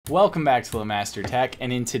Welcome back to Master Tech,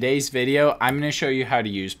 and in today's video I'm going to show you how to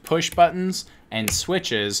use push buttons and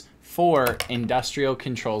switches for industrial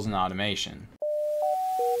controls and automation.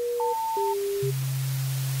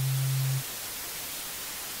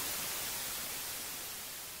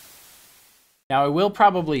 Now I will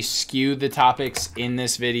probably skew the topics in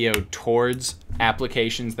this video towards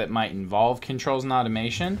applications that might involve controls and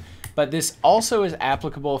automation, but this also is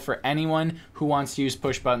applicable for anyone who wants to use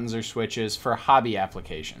push buttons or switches for hobby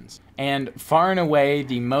applications. And far and away,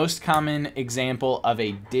 the most common example of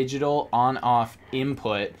a digital on-off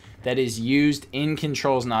input that is used in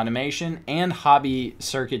controls and automation and hobby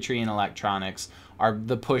circuitry and electronics are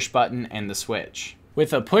the push button and the switch.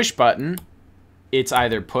 With a push button, it's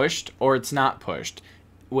either pushed or it's not pushed.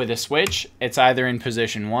 With a switch, it's either in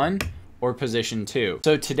position 1 or position 2.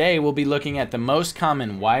 So today we'll be looking at the most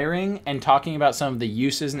common wiring and talking about some of the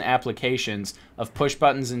uses and applications of push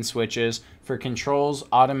buttons and switches for controls,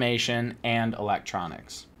 automation, and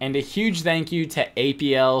electronics. And a huge thank you to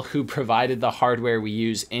APL who provided the hardware we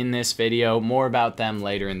use in this video. More about them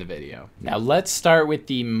later in the video. Now let's start with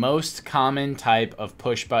the most common type of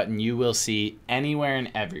push button you will see anywhere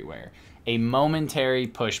and everywhere. A momentary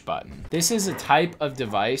push button. This is a type of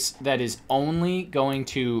device that is only going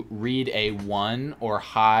to read a 1 or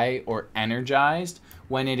high or energized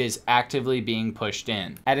when it is actively being pushed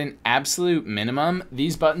in. At an absolute minimum,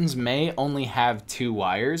 these buttons may only have 2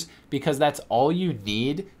 wires because that's all you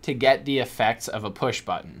need to get the effects of a push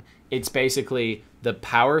button. It's basically the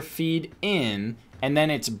power feed in, and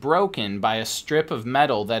then it's broken by a strip of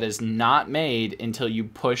metal that is not made until you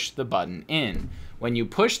push the button in. When you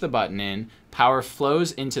push the button in, power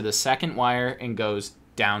flows into the second wire and goes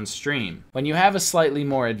downstream. When you have a slightly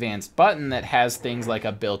more advanced button that has things like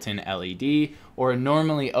a built-in LED or a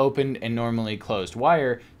normally opened and normally closed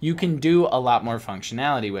wire, you can do a lot more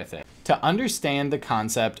functionality with it. To understand the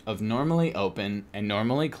concept of normally open and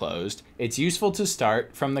normally closed, it's useful to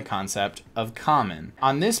start from the concept of common.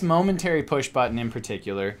 On this momentary push button in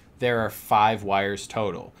particular, there are 5 wires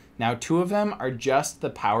total. Now 2 of them are just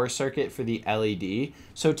the power circuit for the LED,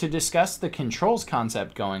 so to discuss the controls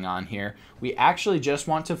concept going on here, we actually just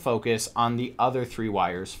want to focus on the other 3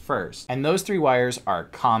 wires first. And those 3 wires are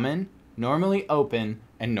common, normally open,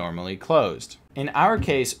 and normally closed. In our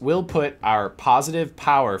case, we'll put our positive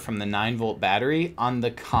power from the 9-volt battery on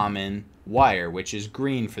the common wire, which is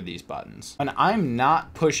green for these buttons. When I'm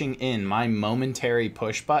not pushing in my momentary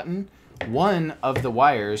push button, one of the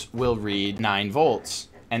wires will read 9 volts.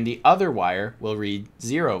 And the other wire will read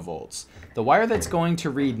 0 volts. The wire that's going to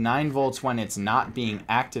read 9 volts when it's not being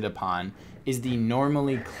acted upon is the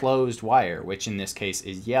normally closed wire, which in this case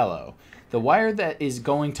is yellow. The wire that is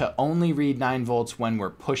going to only read 9 volts when we're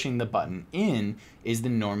pushing the button in is the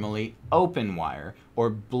normally open wire, or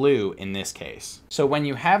blue in this case. So when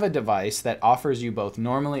you have a device that offers you both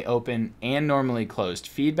normally open and normally closed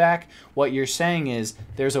feedback, what you're saying is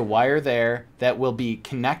there's a wire there that will be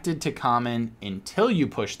connected to common until you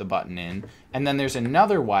push the button in, and then there's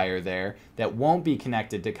another wire there that won't be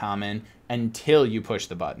connected to common until you push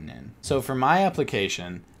the button in. So for my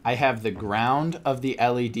application, I have the ground of the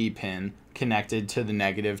LED pin connected to the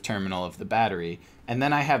negative terminal of the battery, and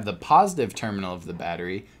then I have the positive terminal of the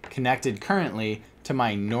battery connected currently to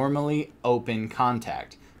my normally open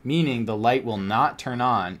contact, meaning the light will not turn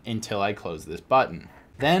on until I close this button.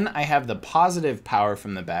 Then I have the positive power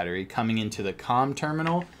from the battery coming into the COM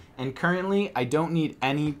terminal, and currently I don't need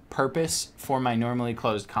any purpose for my normally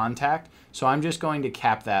closed contact, so I'm just going to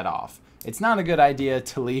cap that off. It's not a good idea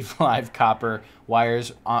to leave live copper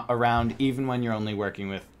wires around even when you're only working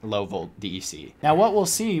with low volt DC. Now what we'll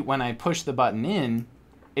see when I push the button in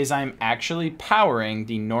is I'm actually powering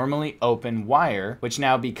the normally open wire, which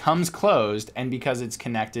now becomes closed, and because it's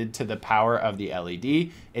connected to the power of the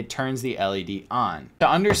LED, it turns the LED on. To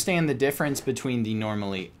understand the difference between the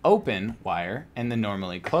normally open wire and the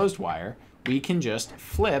normally closed wire, we can just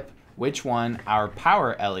flip which one our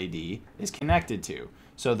power LED is connected to.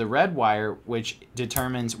 So the red wire, which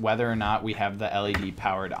determines whether or not we have the LED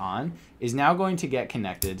powered on, is now going to get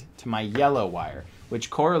connected to my yellow wire,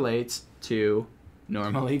 which correlates to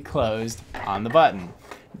normally closed on the button.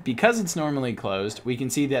 Because it's normally closed, we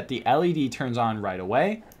can see that the LED turns on right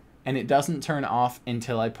away, and it doesn't turn off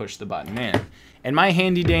until I push the button in. In my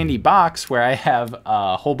handy dandy box where I have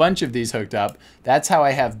a whole bunch of these hooked up, that's how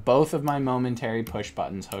I have both of my momentary push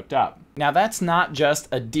buttons hooked up. Now that's not just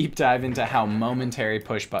a deep dive into how momentary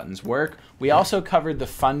push buttons work. We also covered the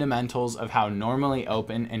fundamentals of how normally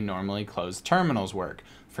open and normally closed terminals work.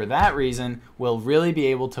 For that reason, we'll really be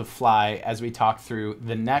able to fly as we talk through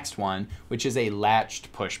the next one, which is a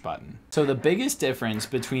latched push button. So the biggest difference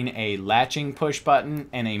between a latching push button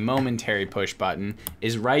and a momentary push button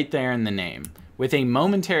is right there in the name. With a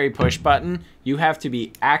momentary push button, you have to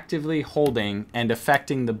be actively holding and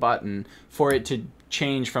affecting the button for it to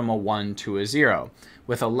change from a 1 to a 0.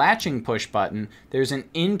 With a latching push button, there's an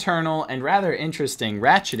internal and rather interesting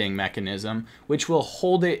ratcheting mechanism which will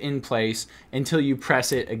hold it in place until you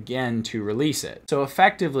press it again to release it. So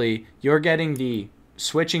effectively, you're getting the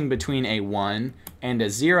switching between a 1 and a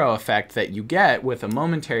 0 effect that you get with a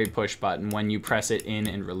momentary push button when you press it in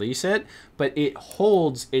and release it, but it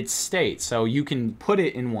holds its state. So you can put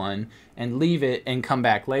it in 1 and leave it and come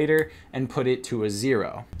back later and put it to a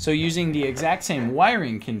 0. So using the exact same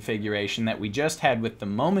wiring configuration that we just had with the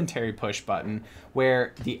momentary push button,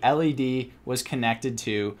 where the LED was connected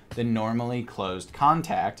to the normally closed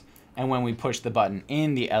contact, and when we push the button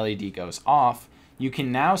in, the LED goes off, you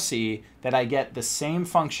can now see that I get the same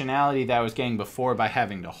functionality that I was getting before by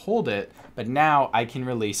having to hold it, but now I can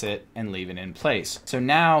release it and leave it in place. So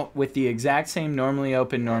now with the exact same normally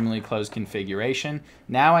open, normally closed configuration,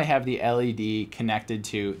 now I have the LED connected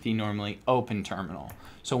to the normally open terminal.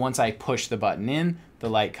 So once I push the button in, the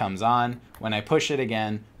light comes on. When I push it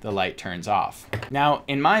again, the light turns off. Now,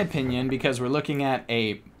 in my opinion, because we're looking at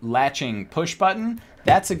a latching push button,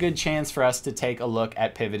 that's a good chance for us to take a look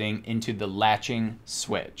at pivoting into the latching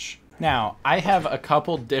switch. Now, I have a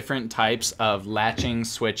couple different types of latching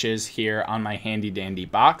switches here on my handy dandy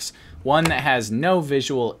box. One that has no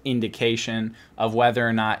visual indication of whether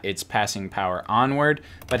or not it's passing power onward,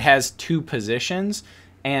 but has 2 positions,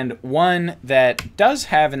 and one that does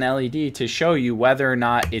have an LED to show you whether or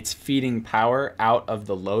not it's feeding power out of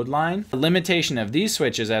the load line. The limitation of these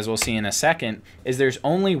switches, as we'll see in a second, is there's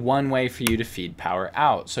only one way for you to feed power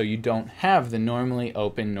out. So you don't have the normally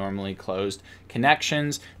open, normally closed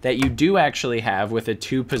connections that you do actually have with a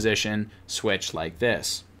 2-position switch like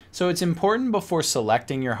this. So it's important before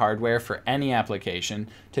selecting your hardware for any application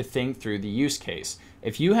to think through the use case.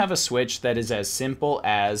 If you have a switch that is as simple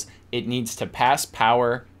as it needs to pass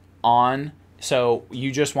power on, so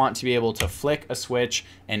you just want to be able to flick a switch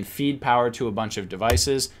and feed power to a bunch of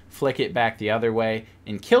devices, flick it back the other way,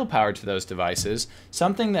 and kill power to those devices,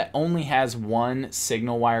 something that only has one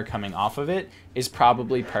signal wire coming off of it is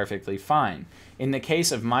probably perfectly fine. In the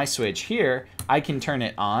case of my switch here, I can turn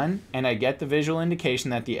it on and I get the visual indication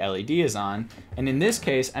that the LED is on. And in this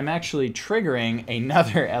case, I'm actually triggering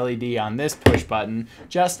another LED on this push button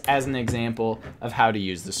just as an example of how to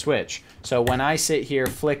use the switch. So when I sit here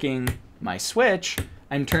flicking my switch,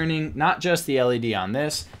 I'm turning not just the LED on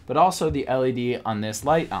this, but also the LED on this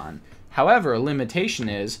light on. However, a limitation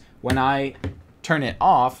is when I turn it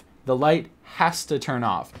off, the light has to turn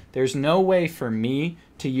off. There's no way for me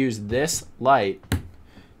to use this light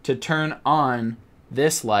to turn on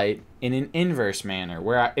this light in an inverse manner,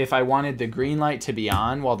 where if I wanted the green light to be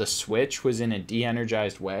on while the switch was in a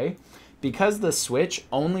de-energized way, because the switch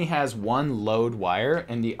only has one load wire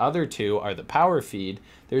and the other 2 are the power feed,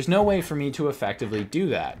 there's no way for me to effectively do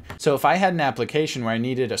that. So if I had an application where I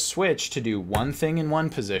needed a switch to do one thing in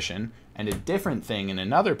one position and a different thing in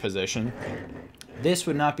another position, this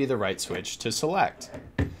would not be the right switch to select.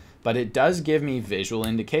 But it does give me visual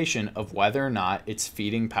indication of whether or not it's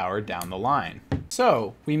feeding power down the line.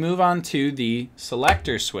 So we move on to the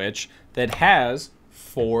selector switch that has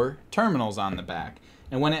 4 terminals on the back.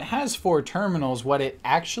 And when it has 4 terminals, what it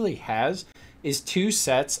actually has is 2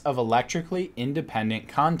 sets of electrically independent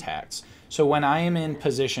contacts. So when I am in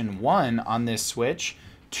position 1 on this switch,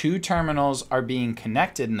 2 terminals are being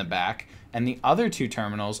connected in the back and the other 2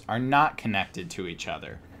 terminals are not connected to each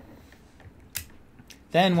other.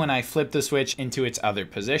 Then when I flip the switch into its other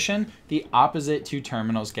position, the opposite 2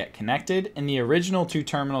 terminals get connected and the original 2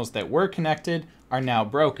 terminals that were connected are now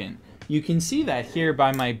broken. You can see that here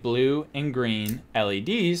by my blue and green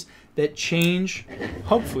LEDs that change,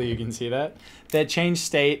 hopefully you can see that change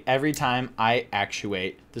state every time I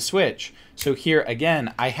actuate the switch. So here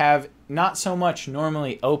again, I have not so much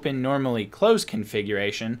normally open, normally closed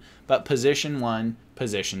configuration, but position 1,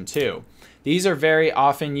 position 2. These are very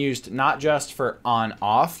often used not just for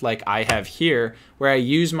on-off like I have here, where I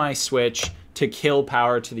use my switch to kill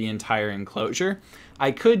power to the entire enclosure.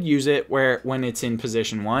 I could use it where when it's in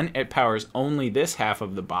position 1, it powers only this half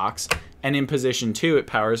of the box, and in position 2 it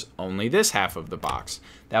powers only this half of the box.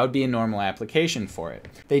 That would be a normal application for it.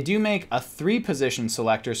 They do make a 3-position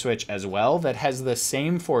selector switch as well that has the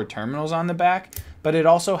same 4 terminals on the back, but it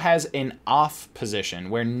also has an off position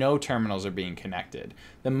where no terminals are being connected.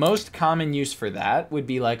 The most common use for that would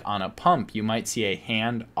be like on a pump. You might see a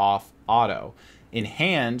hand off auto. In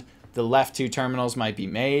hand, the left 2 terminals might be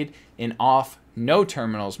made. In off, no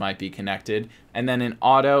terminals might be connected. And then in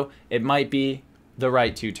auto, it might be the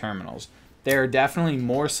right 2 terminals. There are definitely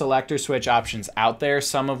more selector switch options out there,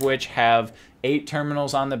 some of which have 8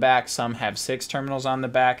 terminals on the back, some have 6 terminals on the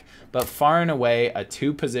back, but far and away a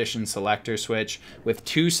 2-position selector switch with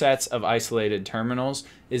 2 sets of isolated terminals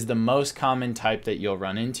is the most common type that you'll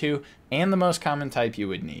run into and the most common type you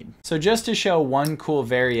would need. So just to show one cool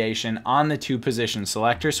variation on the 2-position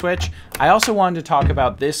selector switch, I also wanted to talk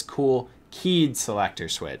about this cool keyed selector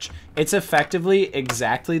switch. It's effectively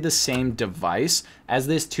exactly the same device as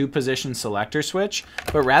this 2-position selector switch,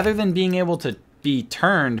 but rather than being able to be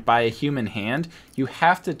turned by a human hand, you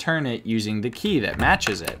have to turn it using the key that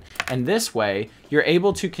matches it. And this way, you're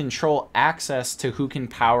able to control access to who can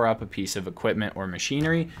power up a piece of equipment or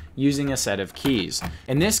machinery using a set of keys.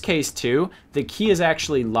 In this case too, the key is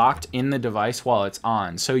actually locked in the device while it's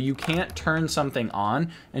on, so you can't turn something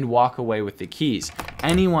on and walk away with the keys.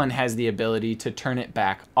 Anyone has the ability to turn it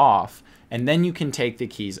back off, and then you can take the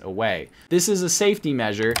keys away. This is a safety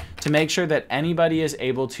measure to make sure that anybody is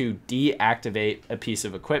able to deactivate a piece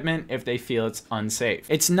of equipment if they feel it's unsafe.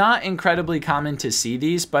 It's not incredibly common to see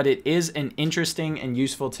these, but it is an interesting and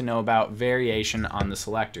useful to know about variation on the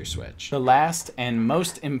selector switch. The last and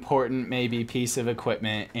most important maybe piece of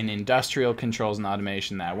equipment in industrial controls and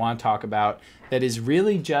automation that I want to talk about that is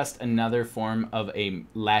really just another form of a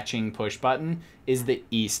latching push button is the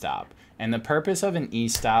e-stop. And the purpose of an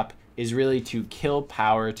e-stop is really to kill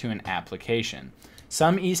power to an application.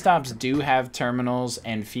 Some e-stops do have terminals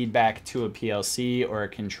and feedback to a PLC or a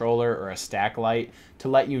controller or a stack light to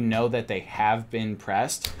let you know that they have been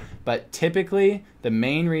pressed, but typically the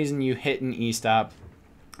main reason you hit an e-stop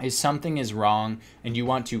is something is wrong and you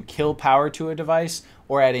want to kill power to a device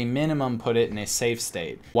or at a minimum put it in a safe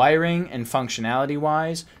state. Wiring and functionality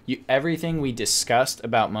wise, everything we discussed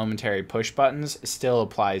about momentary push buttons still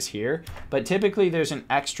applies here, but typically there's an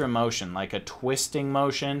extra motion like a twisting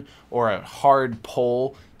motion or a hard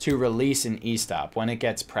pull to release an e-stop. When it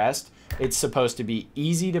gets pressed, it's supposed to be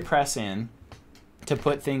easy to press in to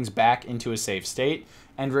put things back into a safe state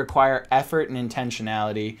and require effort and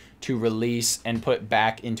intentionality to release and put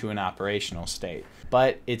back into an operational state.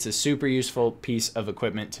 But it's a super useful piece of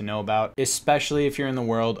equipment to know about, especially if you're in the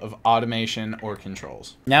world of automation or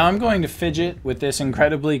controls. Now I'm going to fidget with this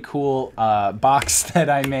incredibly cool box that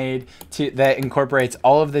I made that incorporates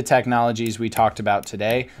all of the technologies we talked about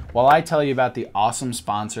today, while I tell you about the awesome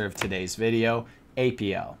sponsor of today's video,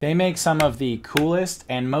 APL. They make some of the coolest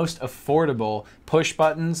and most affordable push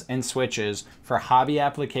buttons and switches for hobby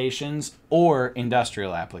applications or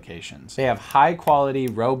industrial applications. They have high quality,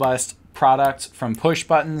 robust products from push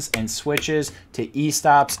buttons and switches to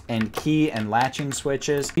e-stops and key and latching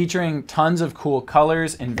switches, featuring tons of cool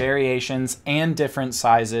colors and variations and different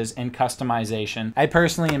sizes and customization. I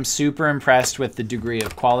personally am super impressed with the degree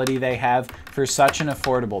of quality they have for such an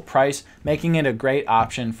affordable price, making it a great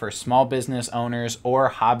option for small business owners or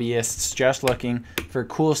hobbyists just looking for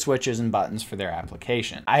cool switches and buttons for their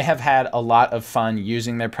application. I have had a lot of fun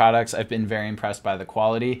using their products. I've been very impressed by the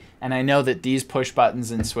quality, and I know that these push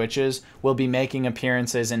buttons and switches will be making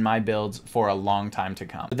appearances in my builds for a long time to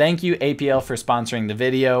come. Thank you APL for sponsoring the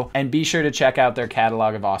video, and be sure to check out their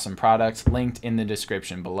catalog of awesome products linked in the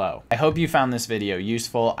description below. I hope you found this video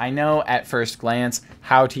useful. I know at first glance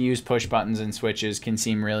how to use push buttons and switches can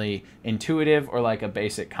seem really intuitive or like a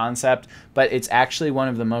basic concept, but it's actually one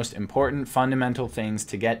of the most important fundamental things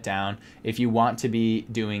to get down if you want to be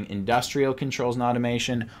doing industrial controls and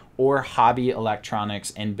automation or hobby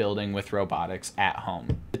electronics and building with robotics at home.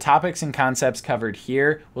 The topics and concepts covered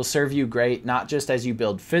here will serve you great, not just as you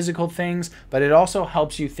build physical things, but it also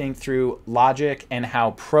helps you think through logic and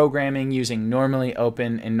how programming using normally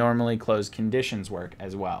open and normally closed conditions work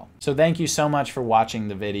as well. So thank you so much for watching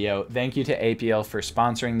the video. Thank you to APL for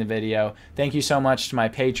sponsoring the video. Thank you so much to my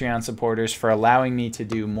Patreon supporters for allowing me to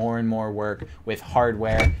do more and more work with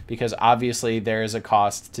hardware, because obviously there is a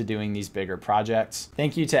cost to doing these bigger projects.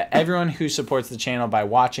 Thank you to everyone who supports the channel by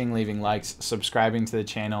watching, leaving likes, subscribing to the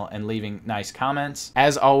channel, and leaving nice comments.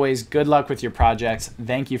 As always, good luck with your projects.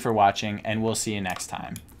 Thank you for watching, and we'll see you next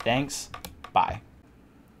time. Thanks. Bye.